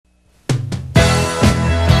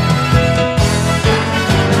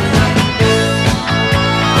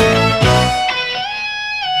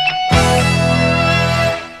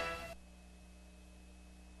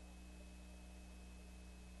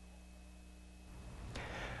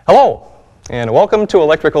Hello, and welcome to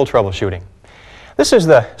Electrical Troubleshooting. This is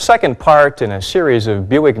the second part in a series of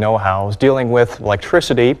Buick know-hows dealing with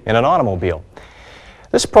electricity in an automobile.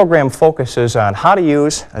 This program focuses on how to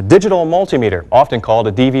use a digital multimeter, often called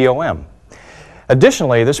a DVOM.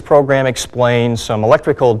 Additionally, this program explains some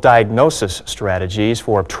electrical diagnosis strategies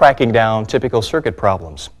for tracking down typical circuit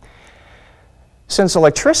problems. Since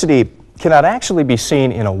electricity cannot actually be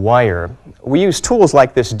seen in a wire, we use tools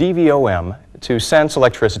like this DVOM to sense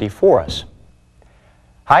electricity for us.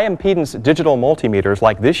 High-impedance digital multimeters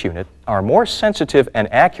like this unit are more sensitive and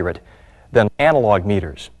accurate than analog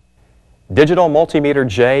meters. Digital multimeter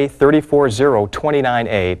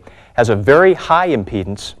J34029A has a very high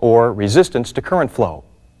impedance or resistance to current flow,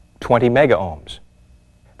 20 mega ohms.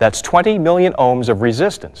 That's 20 million ohms of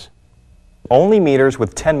resistance. Only meters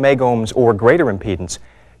with 10 mega ohms or greater impedance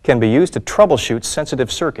can be used to troubleshoot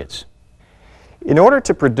sensitive circuits. In order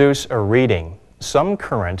to produce a reading, some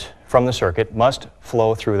current from the circuit must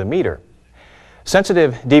flow through the meter.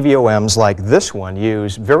 Sensitive DVOMs like this one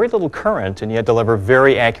use very little current and yet deliver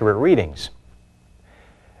very accurate readings.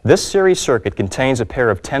 This series circuit contains a pair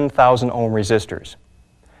of 10,000 ohm resistors.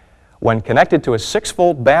 When connected to a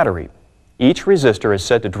 6-volt battery, each resistor is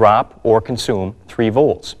said to drop or consume 3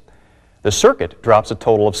 volts. The circuit drops a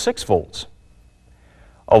total of 6 volts.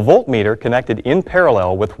 A voltmeter connected in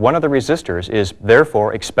parallel with one of the resistors is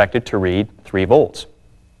therefore expected to read 3 volts.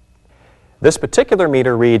 This particular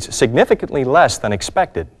meter reads significantly less than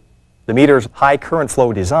expected. The meter's high current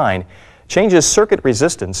flow design changes circuit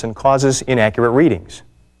resistance and causes inaccurate readings.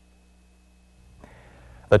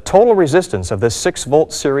 The total resistance of this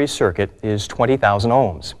 6-volt series circuit is 20,000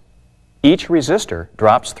 ohms. Each resistor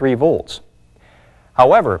drops 3 volts.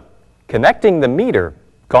 However, connecting the meter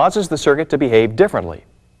causes the circuit to behave differently.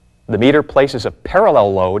 The meter places a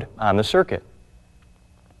parallel load on the circuit.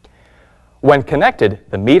 When connected,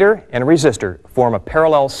 the meter and resistor form a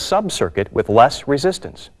parallel sub-circuit with less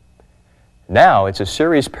resistance. Now it's a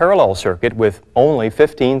series parallel circuit with only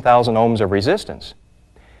 15,000 ohms of resistance.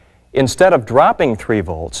 Instead of dropping 3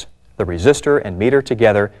 volts, the resistor and meter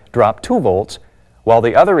together drop 2 volts, while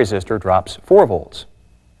the other resistor drops 4 volts.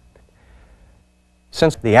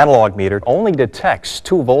 Since the analog meter only detects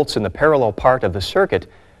 2 volts in the parallel part of the circuit,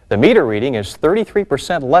 the meter reading is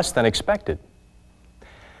 33% less than expected.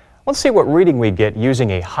 Let's see what reading we get using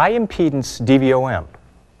a high-impedance DVOM.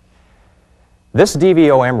 This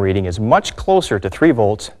DVOM reading is much closer to 3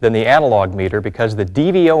 volts than the analog meter because the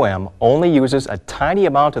DVOM only uses a tiny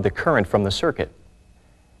amount of the current from the circuit.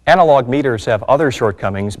 Analog meters have other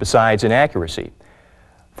shortcomings besides inaccuracy.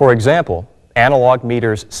 For example, analog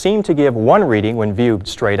meters seem to give one reading when viewed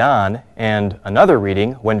straight on and another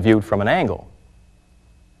reading when viewed from an angle.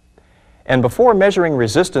 And before measuring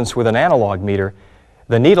resistance with an analog meter,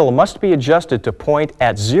 the needle must be adjusted to point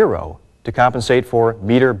at 0 to compensate for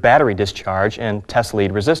meter battery discharge and test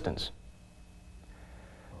lead resistance.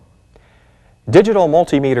 Digital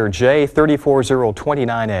multimeter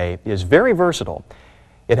J34029A is very versatile.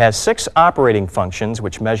 It has 6 operating functions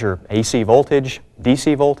which measure AC voltage,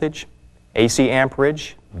 AC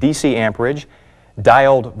amperage, DC amperage,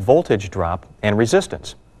 diode voltage drop, and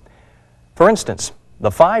resistance. For instance, the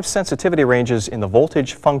 5 sensitivity ranges in the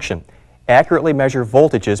voltage function accurately measure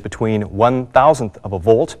voltages between 1/1000th of a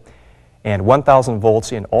volt and 1,000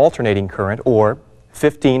 volts in alternating current or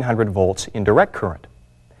 1,500 volts in direct current.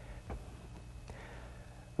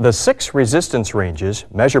 The 6 resistance ranges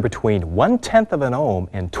measure between 1/10 of an ohm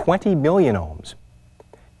and 20 million ohms.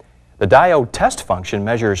 The diode test function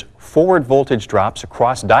measures forward voltage drops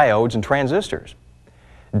across diodes and transistors.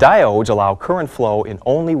 Diodes allow current flow in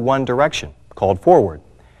only one direction, called forward.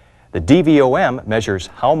 The DVOM measures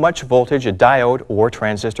how much voltage a diode or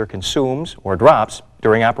transistor consumes or drops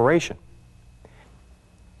during operation.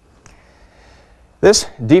 This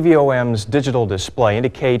DVOM's digital display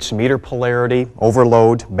indicates meter polarity,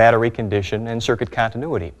 overload, battery condition, and circuit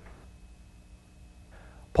continuity.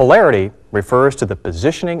 Polarity refers to the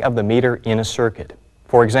positioning of the meter in a circuit.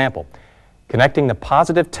 For example, connecting the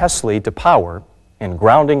positive test lead to power and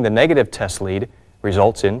grounding the negative test lead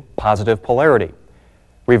results in positive polarity.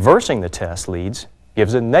 Reversing the test leads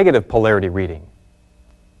gives a negative polarity reading.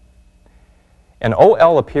 An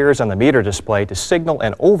OL appears on the meter display to signal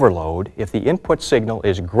an overload if the input signal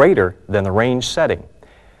is greater than the range setting.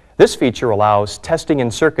 This feature allows testing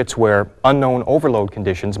in circuits where unknown overload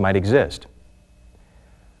conditions might exist.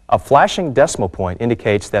 A flashing decimal point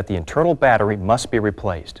indicates that the internal battery must be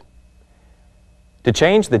replaced. To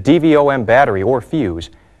change the DVOM battery or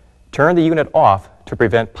fuse, turn the unit off to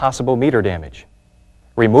prevent possible meter damage.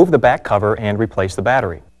 Remove the back cover and replace the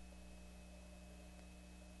battery.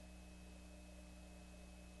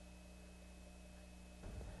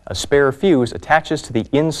 a spare fuse attaches to the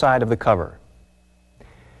inside of the cover.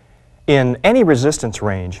 In any resistance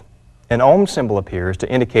range, an ohm symbol appears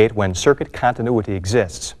to indicate when circuit continuity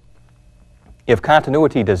exists. If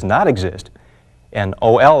continuity does not exist, an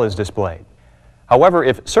OL is displayed. However,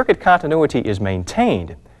 if circuit continuity is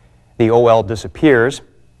maintained, the OL disappears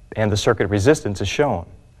and the circuit resistance is shown.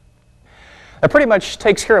 That pretty much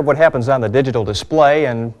takes care of what happens on the digital display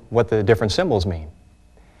and what the different symbols mean.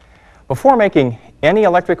 Before making any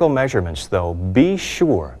electrical measurements, though, be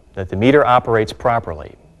sure that the meter operates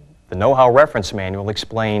properly. The Know-How Reference Manual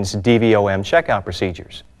explains DVOM checkout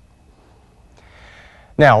procedures.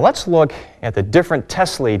 Now, let's look at the different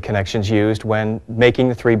test lead connections used when making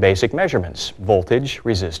the three basic measurements: voltage,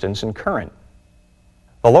 resistance, and current.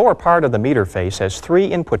 The lower part of the meter face has three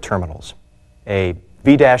input terminals: a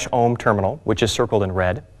V-ohm terminal, which is circled in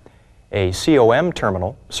red, a COM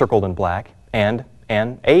terminal, circled in black, and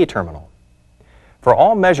an A terminal. For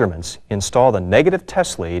all measurements, install the negative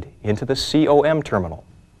test lead into the COM terminal.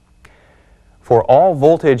 For all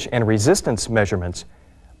voltage and resistance measurements,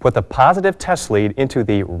 put the positive test lead into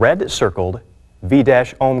the red-circled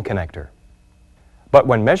V-ohm connector. But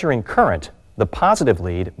when measuring current, the positive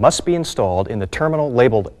lead must be installed in the terminal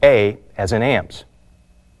labeled A, as in amps.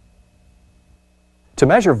 To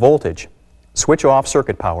measure voltage, switch off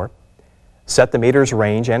circuit power, set the meter's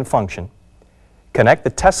range and function, connect the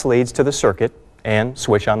test leads to the circuit, and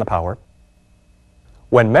switch on the power.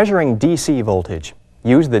 When measuring DC voltage,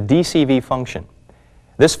 use the DCV function.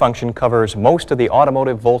 This function covers most of the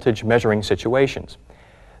automotive voltage measuring situations.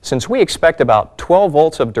 Since we expect about 12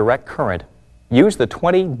 volts of direct current, use the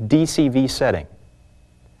 20 DCV setting.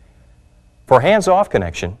 For hands-off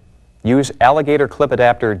connection, use alligator clip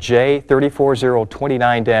adapter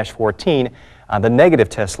J34029-14 on the negative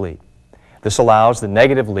test lead. This allows the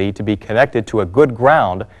negative lead to be connected to a good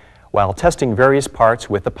ground while testing various parts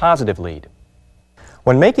with the positive lead.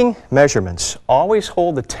 When making measurements, always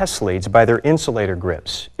hold the test leads by their insulator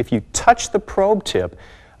grips. If you touch the probe tip,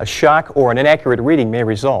 a shock or an inaccurate reading may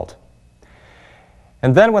result.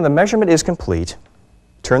 And then when the measurement is complete,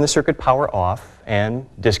 turn the circuit power off and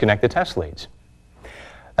disconnect the test leads.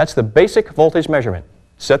 That's the basic voltage measurement.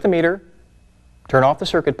 Set the meter, turn off the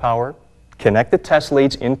circuit power, connect the test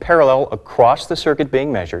leads in parallel across the circuit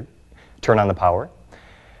being measured, turn on the power,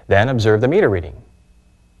 then observe the meter reading.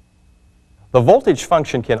 The voltage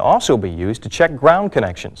function can also be used to check ground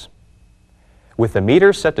connections. With the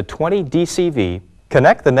meter set to 20 DCV,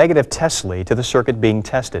 connect the negative test lead to the circuit being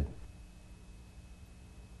tested.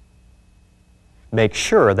 Make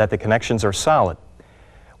sure that the connections are solid.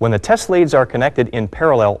 When the test leads are connected in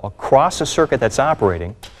parallel across a circuit that's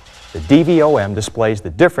operating, the DVOM displays the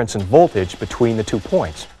difference in voltage between the 2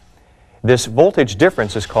 points. This voltage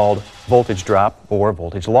difference is called voltage drop or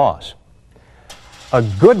voltage loss. A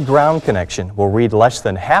good ground connection will read less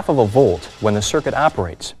than half of a volt when the circuit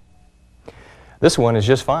operates. This one is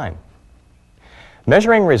just fine.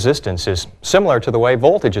 Measuring resistance is similar to the way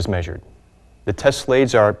voltage is measured. The test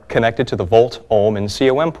leads are connected to the volt, ohm, and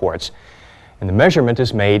COM ports, and the measurement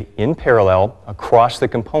is made in parallel across the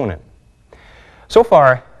component. So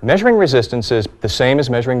far, measuring resistance is the same as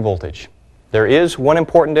measuring voltage. There is one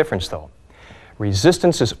important difference, though.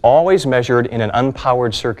 Resistance is always measured in an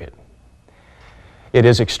unpowered circuit. It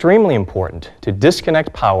is extremely important to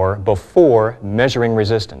disconnect power before measuring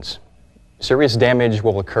resistance. Serious damage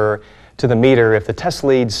will occur to the meter if the test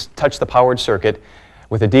leads touch the powered circuit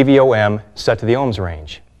with a DVOM set to the ohms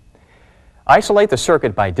range. Isolate the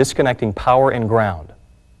circuit by disconnecting power and ground.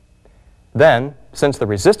 Then, since the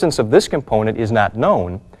resistance of this component is not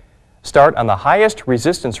known, start on the highest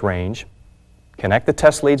resistance range, connect the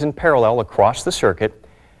test leads in parallel across the circuit,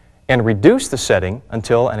 and reduce the setting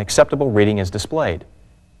until an acceptable reading is displayed.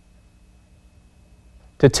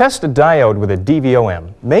 To test a diode with a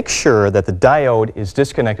DVOM, make sure that the diode is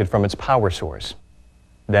disconnected from its power source.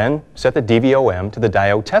 Then set the DVOM to the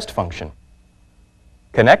diode test function.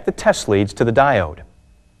 Connect the test leads to the diode.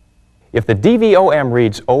 If the DVOM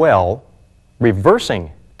reads OL,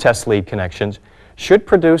 reversing test lead connections should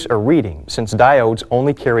produce a reading since diodes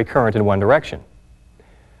only carry current in one direction.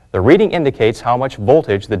 The reading indicates how much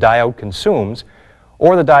voltage the diode consumes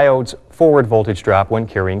or the diode's forward voltage drop when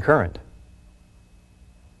carrying current.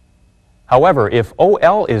 However, if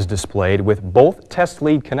OL is displayed with both test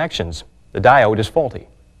lead connections, the diode is faulty.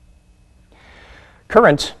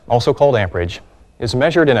 Current, also called amperage, is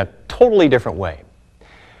measured in a totally different way.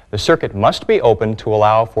 The circuit must be open to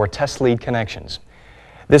allow for test lead connections.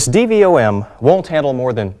 This DVOM won't handle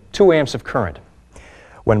more than 2 amps of current.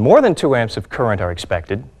 When more than 2 amps of current are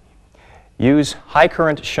expected, use high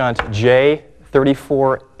current shunt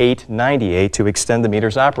 34,898 to extend the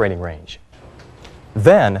meter's operating range.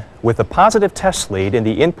 Then, with the positive test lead in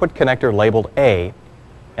the input connector labeled A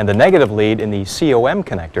and the negative lead in the COM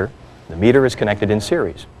connector, the meter is connected in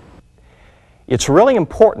series. It's really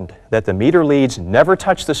important that the meter leads never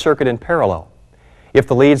touch the circuit in parallel. If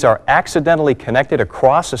the leads are accidentally connected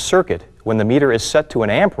across a circuit when the meter is set to an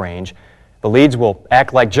amp range, the leads will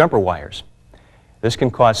act like jumper wires. This can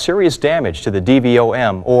cause serious damage to the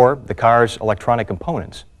DVOM or the car's electronic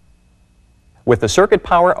components. With the circuit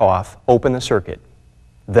power off, open the circuit.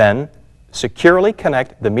 Then, securely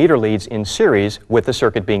connect the meter leads in series with the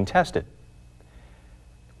circuit being tested.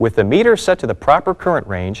 With the meter set to the proper current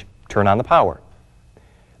range, turn on the power.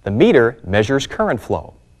 The meter measures current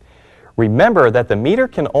flow. Remember that the meter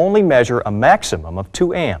can only measure a maximum of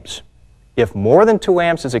 2 amps. If more than 2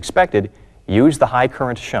 amps is expected, use the high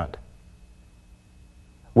current shunt.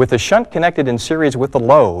 With the shunt connected in series with the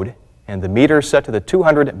load and the meter set to the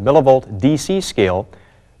 200 millivolt DC scale,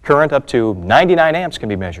 current up to 99 amps can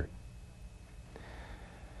be measured.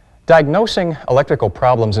 Diagnosing electrical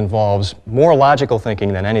problems involves more logical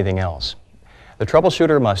thinking than anything else. The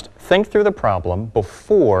troubleshooter must think through the problem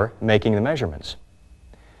before making the measurements.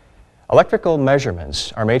 Electrical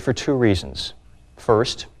measurements are made for 2 reasons.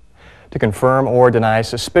 First, to confirm or deny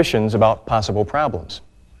suspicions about possible problems.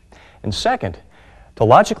 And second, to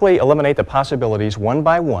logically eliminate the possibilities one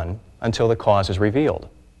by one until the cause is revealed.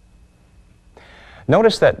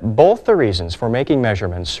 Notice that both the reasons for making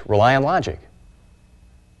measurements rely on logic.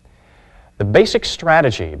 The basic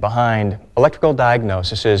strategy behind electrical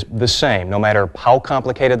diagnosis is the same, no matter how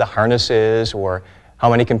complicated the harness is or how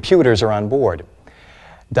many computers are on board.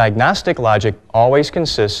 Diagnostic logic always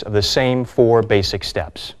consists of the same 4 basic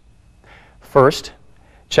steps. First,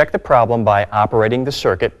 check the problem by operating the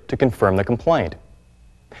circuit to confirm the complaint.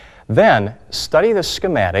 Then, study the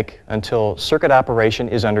schematic until circuit operation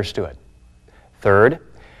is understood. Third,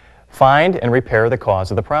 find and repair the cause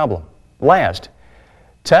of the problem. Last,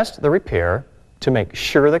 test the repair to make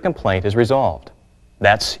sure the complaint is resolved.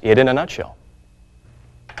 That's it in a nutshell.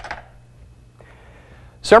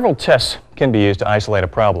 Several tests can be used to isolate a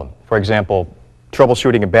problem. For example,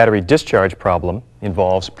 troubleshooting a battery discharge problem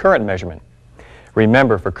involves current measurement.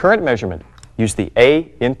 Remember, for current measurement, use the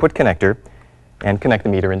A input connector and connect the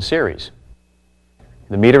meter in series.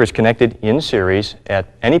 The meter is connected in series at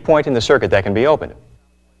any point in the circuit that can be opened.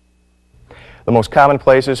 The most common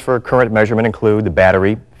places for current measurement include the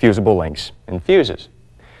battery, fusible links, and fuses.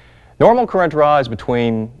 Normal current draw is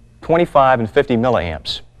between 25 and 50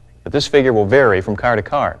 milliamps, but this figure will vary from car to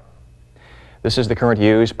car. This is the current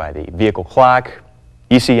used by the vehicle clock,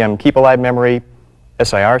 ECM keep-alive memory,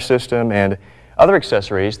 SIR system, and other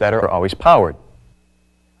accessories that are always powered.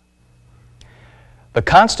 The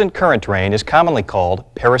constant current drain is commonly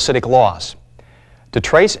called parasitic loss. To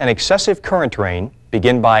trace an excessive current drain,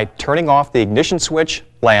 begin by turning off the ignition switch,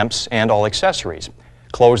 lamps, and all accessories.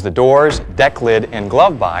 Close the doors, deck lid, and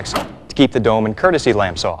glove box to keep the dome and courtesy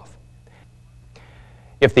lamps off.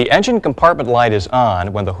 If the engine compartment light is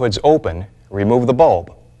on when the hood's open, remove the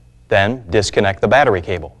bulb. Then disconnect the battery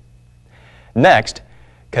cable. Next,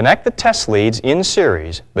 connect the test leads in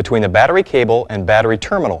series between the battery cable and battery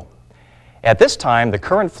terminal. At this time, the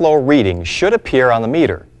current flow reading should appear on the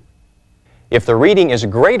meter. If the reading is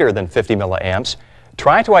greater than 50 milliamps,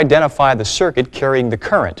 try to identify the circuit carrying the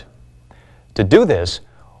current. To do this,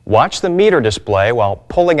 watch the meter display while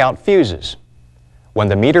pulling out fuses. When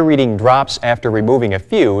the meter reading drops after removing a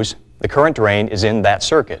fuse, the current drain is in that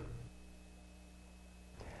circuit.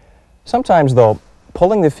 Sometimes, though,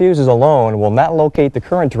 pulling the fuses alone will not locate the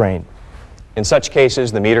current drain. In such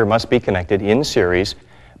cases, the meter must be connected in series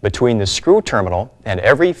between the screw terminal and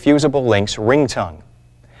every fusible link's ring tongue.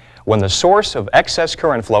 When the source of excess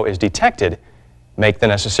current flow is detected, make the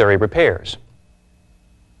necessary repairs.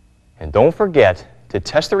 And don't forget to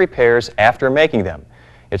test the repairs after making them.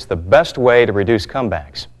 It's the best way to reduce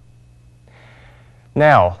comebacks.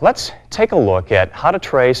 Now, let's take a look at how to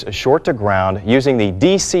trace a short to ground using the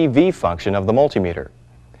DCV function of the multimeter.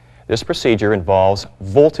 This procedure involves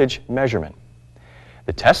voltage measurement.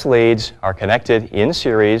 The test leads are connected in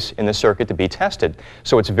series in the circuit to be tested,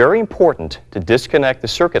 so it's very important to disconnect the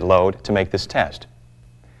circuit load to make this test.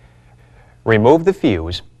 Remove the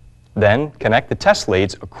fuse, then connect the test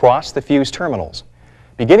leads across the fuse terminals.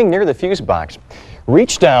 Beginning near the fuse box,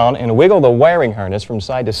 reach down and wiggle the wiring harness from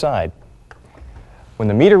side to side. When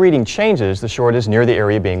the meter reading changes, the short is near the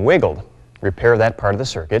area being wiggled. Repair that part of the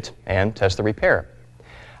circuit and test the repair.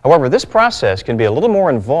 However, this process can be a little more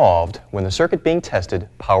involved when the circuit being tested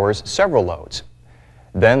powers several loads.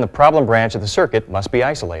 Then the problem branch of the circuit must be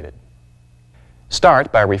isolated.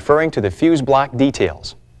 Start by referring to the fuse block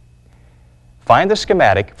details. Find the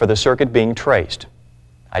schematic for the circuit being traced.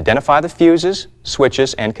 Identify the fuses,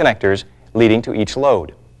 switches, and connectors leading to each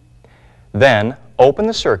load. Then, open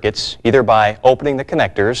the circuits either by opening the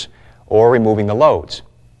connectors or removing the loads.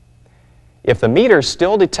 If the meter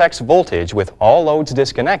still detects voltage with all loads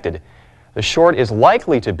disconnected, the short is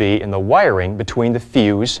likely to be in the wiring between the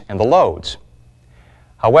fuse and the loads.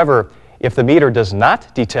 However, if the meter does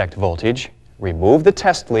not detect voltage, remove the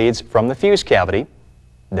test leads from the fuse cavity,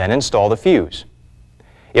 then install the fuse.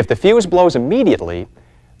 If the fuse blows immediately,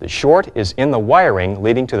 the short is in the wiring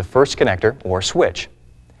leading to the first connector or switch.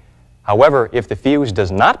 However, if the fuse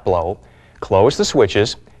does not blow, close the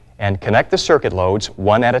switches and connect the circuit loads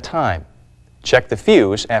one at a time. Check the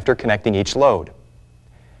fuse after connecting each load.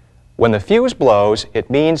 When the fuse blows, it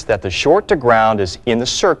means that the short to ground is in the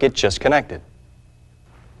circuit just connected.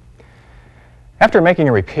 After making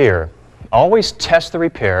a repair, always test the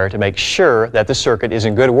repair to make sure that the circuit is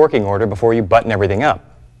in good working order before you button everything up.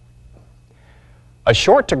 A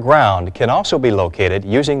short to ground can also be located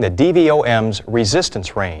using the DVOM's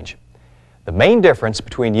resistance range. The main difference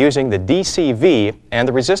between using the DCV and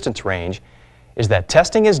the resistance range is that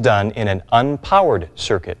testing is done in an unpowered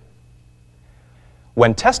circuit.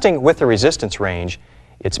 When testing with the resistance range,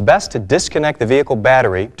 it's best to disconnect the vehicle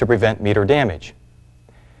battery to prevent meter damage.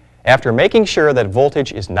 After making sure that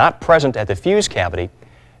voltage is not present at the fuse cavity,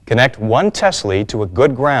 connect one test lead to a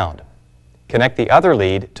good ground. Connect the other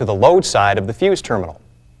lead to the load side of the fuse terminal.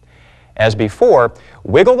 As before,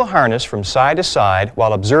 wiggle the harness from side to side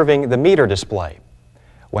while observing the meter display.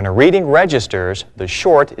 When a reading registers, the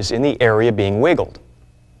short is in the area being wiggled.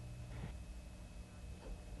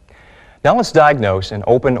 Now let's diagnose an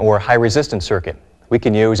open or high resistance circuit. We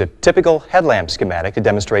can use a typical headlamp schematic to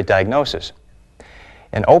demonstrate diagnosis.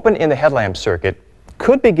 An open in the headlamp circuit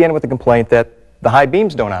could begin with a complaint that the high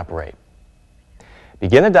beams don't operate.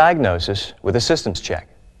 Begin the diagnosis with a systems check.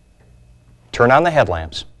 Turn on the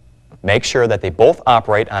headlamps. Make sure that they both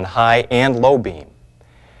operate on high and low beam.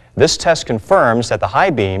 This test confirms that the high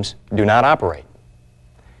beams do not operate.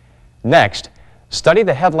 Next, study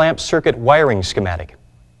the headlamp circuit wiring schematic.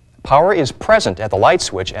 Power is present at the light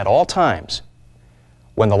switch at all times.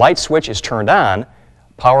 When the light switch is turned on,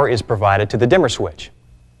 power is provided to the dimmer switch.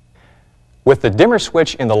 With the dimmer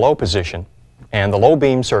switch in the low position and the low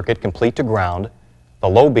beam circuit complete to ground, the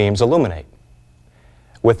low beams illuminate.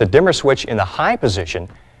 With the dimmer switch in the high position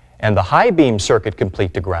and the high beam circuit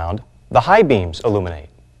complete to ground, the high beams illuminate.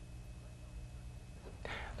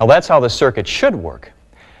 Now that's how the circuit should work,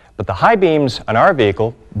 but the high beams on our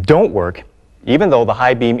vehicle don't work even though the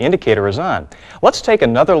high beam indicator is on. Let's take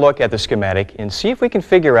another look at the schematic and see if we can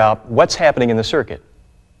figure out what's happening in the circuit.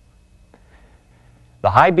 The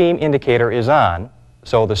high beam indicator is on,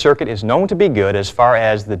 so the circuit is known to be good as far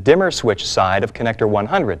as the dimmer switch side of connector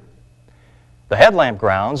 100. The headlamp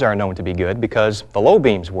grounds are known to be good because the low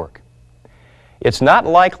beams work. It's not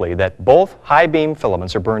likely that both high beam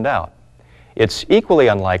filaments are burned out. It's equally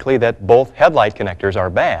unlikely that both headlight connectors are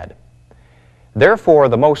bad. Therefore,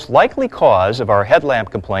 the most likely cause of our headlamp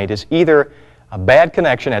complaint is either a bad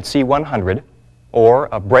connection at C100 or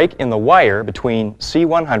a break in the wire between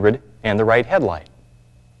C100 and the right headlight.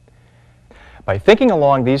 By thinking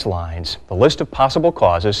along these lines, the list of possible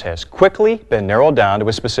causes has quickly been narrowed down to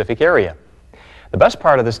a specific area. The best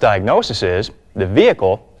part of this diagnosis is the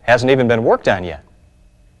vehicle hasn't even been worked on yet.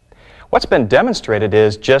 What's been demonstrated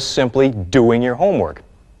is just simply doing your homework.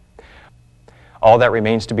 All that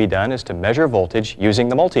remains to be done is to measure voltage using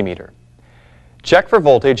the multimeter. Check for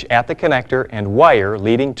voltage at the connector and wire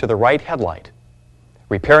leading to the right headlight.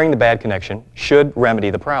 Repairing the bad connection should remedy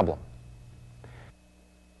the problem.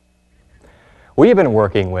 We have been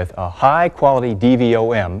working with a high-quality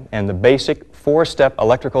DVOM and the basic four-step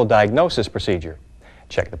electrical diagnosis procedure.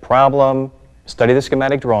 Check the problem, study the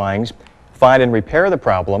schematic drawings, find and repair the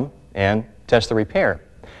problem, and test the repair.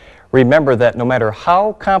 Remember that no matter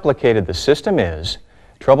how complicated the system is,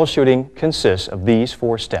 troubleshooting consists of these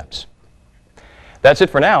four steps. That's it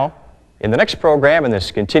for now. In the next program in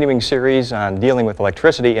this continuing series on dealing with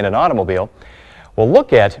electricity in an automobile, we'll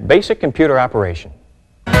look at basic computer operation.